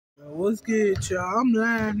What's good, y'all? I'm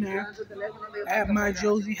live now at my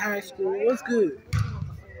Josie High School. What's good?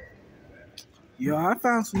 Yo, I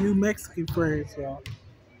found some new Mexican friends, y'all.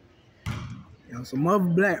 Some other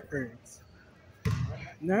black friends.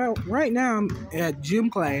 Right now, I'm at gym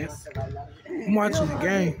class. I'm watching the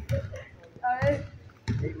game.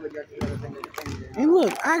 And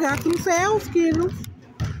look, I got some sales skittles.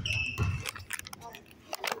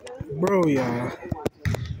 Bro, y'all.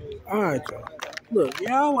 Alright, y'all. Look,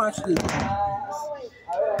 y'all watch this.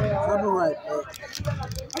 I'll be right back.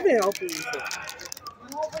 I've been opening this up.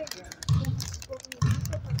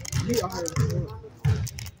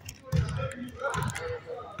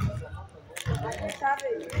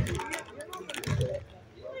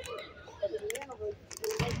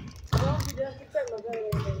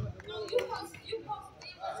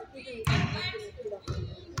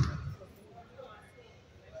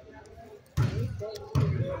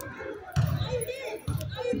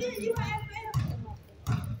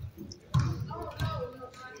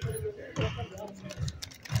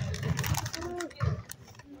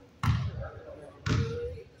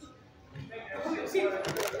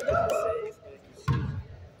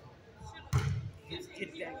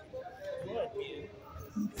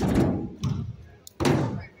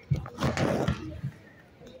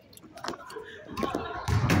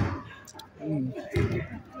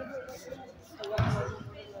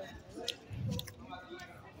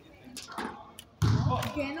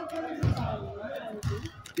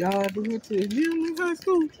 Y'all ever went to the gym in high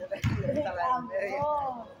school?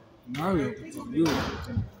 Mario was good.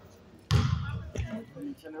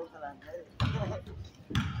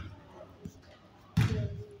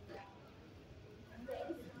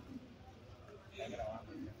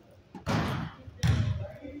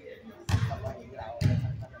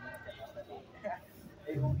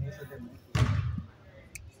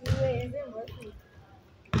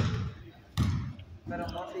 Pero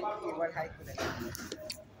no sé igual high school.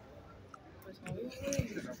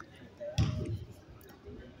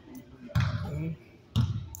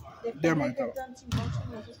 There might go.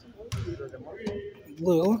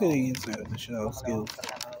 Look at the inside of the shell skills.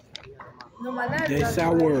 That's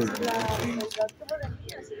our word.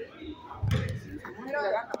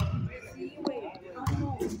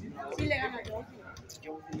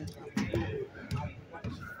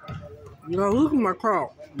 Look at my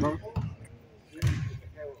crowd, bro.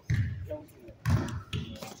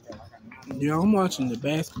 Yeah, I'm watching the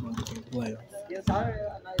basketball playoffs.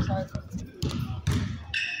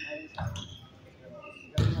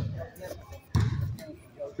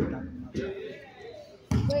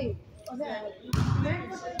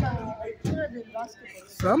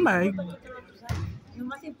 Somebody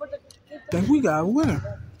think we got a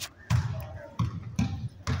winner.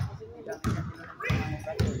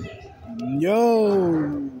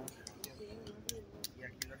 Yo,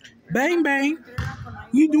 bang bang,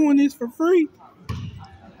 we doing this for free.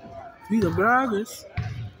 We the bloggers,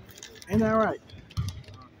 ain't that right?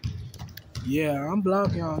 Yeah, I'm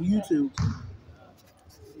blogging on YouTube.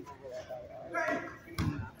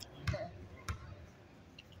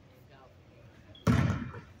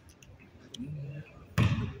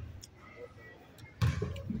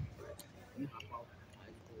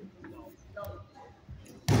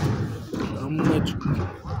 I'm gonna let you.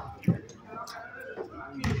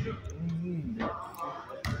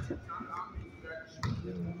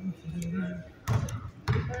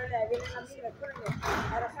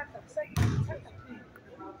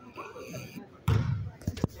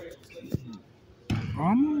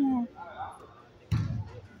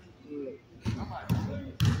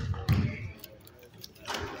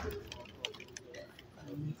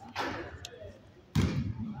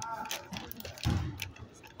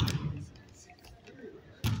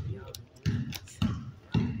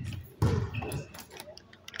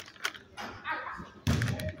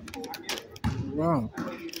 Wow.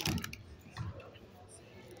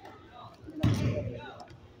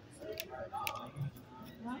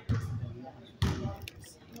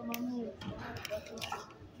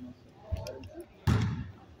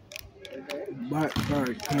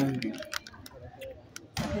 Blackberry candy.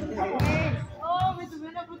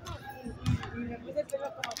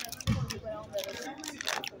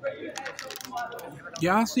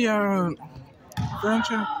 Y'all see our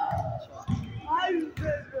franchise?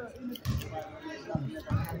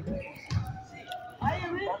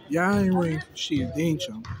 Y'all ain't waiting for shit, ain't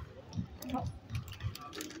y'all?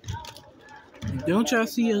 Don't y'all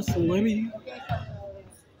see a celebrity?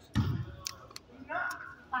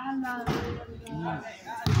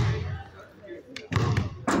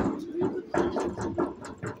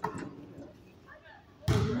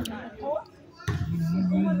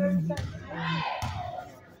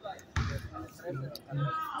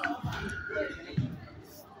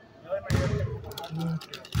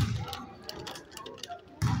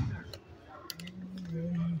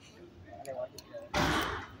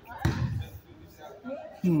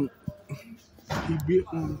 He built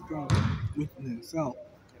on the front with himself.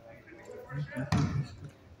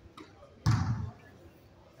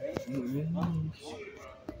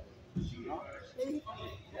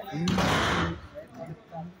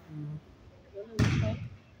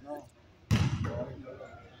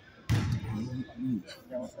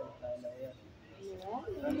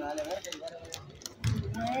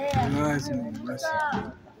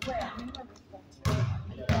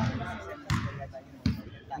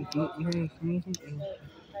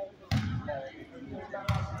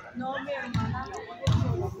 No, mi hermana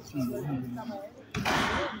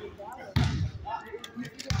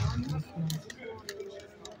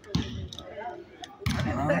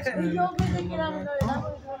y yo pensé que era una verdad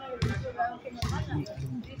porque no me dicho nada con mi hermana.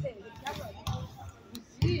 Dice,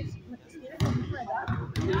 sí, tienes la misma edad.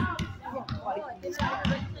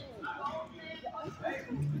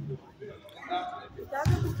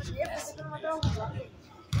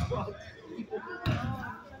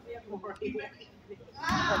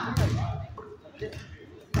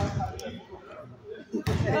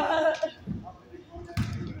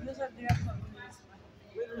 No saldría con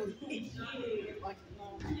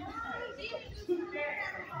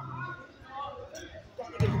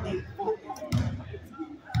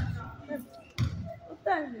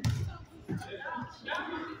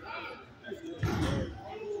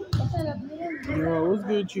Yo, what's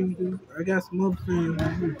good, Tuesday? I got some other things to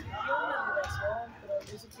do.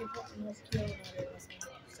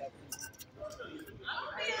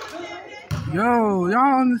 Yo,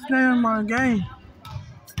 y'all understand my game?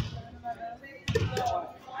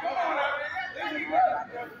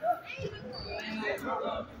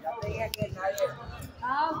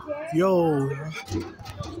 Yo.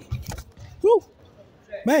 Woo.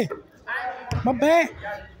 Man. My bad.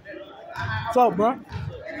 What's up, bro?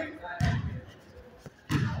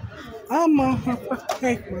 I'm gonna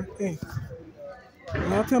take my thing.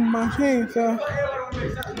 I'll tell my thing, so.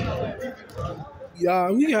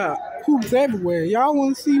 Y'all, we got hoops everywhere. Y'all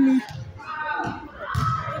wanna see me?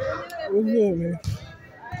 What's good, man?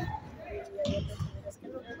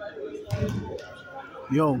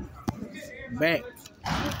 Yo, back.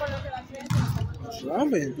 So I'm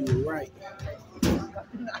gonna do it right.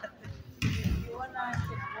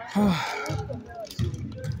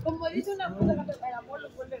 Como dice una puta, el amor lo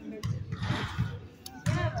vuelve en mente.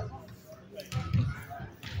 Tiene razón.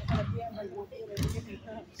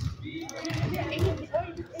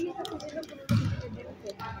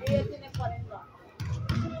 Ella tiene 40.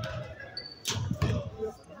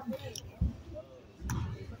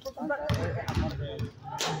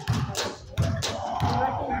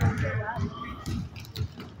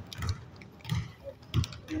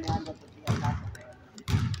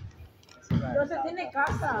 No se tiene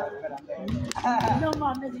casa. No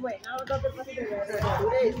mames, güey. No te pases de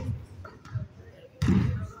ver.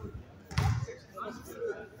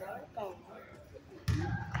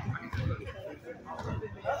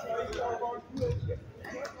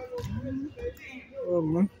 Oh,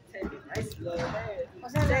 man. O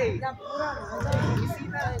sea, la pura no.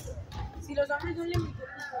 Si los hombres son limitados.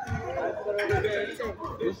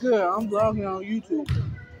 It's good. I'm vlogging on YouTube.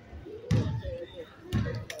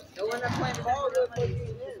 The one that playing ball good for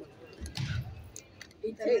you. He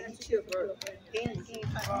chill, bro. He ain't no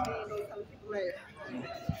people like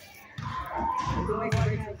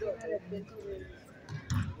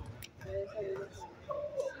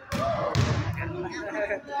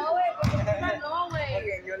No, güey, porque no, güey.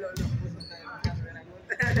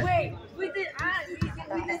 Güey, fuiste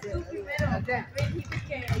tú primero. Dijiste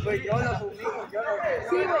que. Pues yo lo publico, yo lo veo.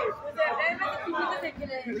 Sí, güey. O sea, realmente tú fuiste el que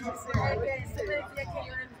me decía que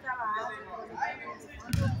yo le gustaba algo.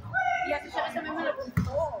 Y a tu chava también me lo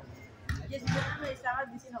contó. Y así yo me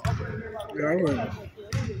estabas diciendo, Yeah, I will.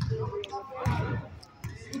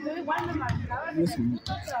 Y tú igual me marcabas en el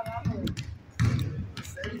puto trabajo.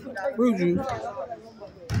 Fruit juice.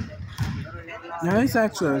 Now it's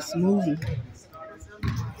actually a smoothie.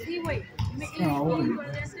 Sí, güey. Y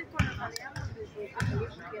acuérdense cuando salíamos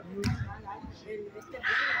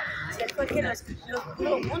después que los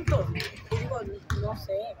puso juntos. Y digo, no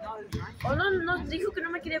sé. O no dijo que no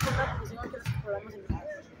me quería contar porque si no que los programas en mi casa.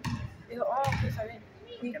 Digo, pues a ver.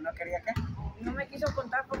 ¿Que no quería qué? No me quiso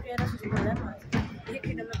contar porque eran sus problemas. Dije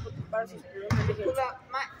que no me preocupara sus problemas. Dije,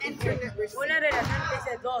 una relación es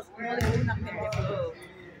de dos, no de una pendeja.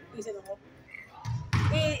 Y se enojó.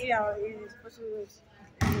 Y después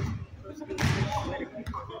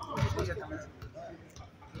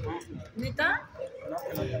 ¿Neta?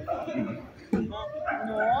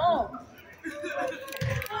 No.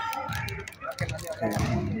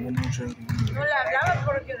 No le hablaba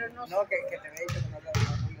porque no. No, que te había dicho que no hablaba con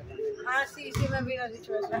hombre también. Ah, sí, sí me había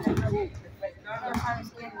dicho eso. Ya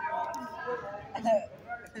sabes quién.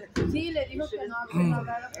 Sí, le dijo que no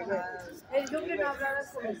hablara con él. Le dijo que no hablara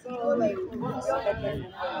conmigo.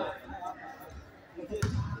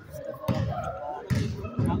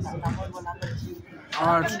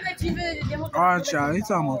 Alright, y'all,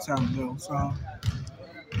 it's almost time to go, so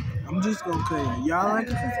I'm just gonna tell you, y'all like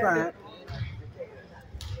and subscribe.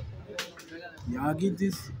 Y'all get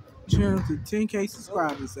this channel to 10K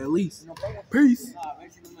subscribers at least. Peace.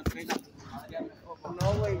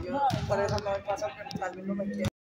 No, güey, yo por eso me pasa que tal vez no me quiero.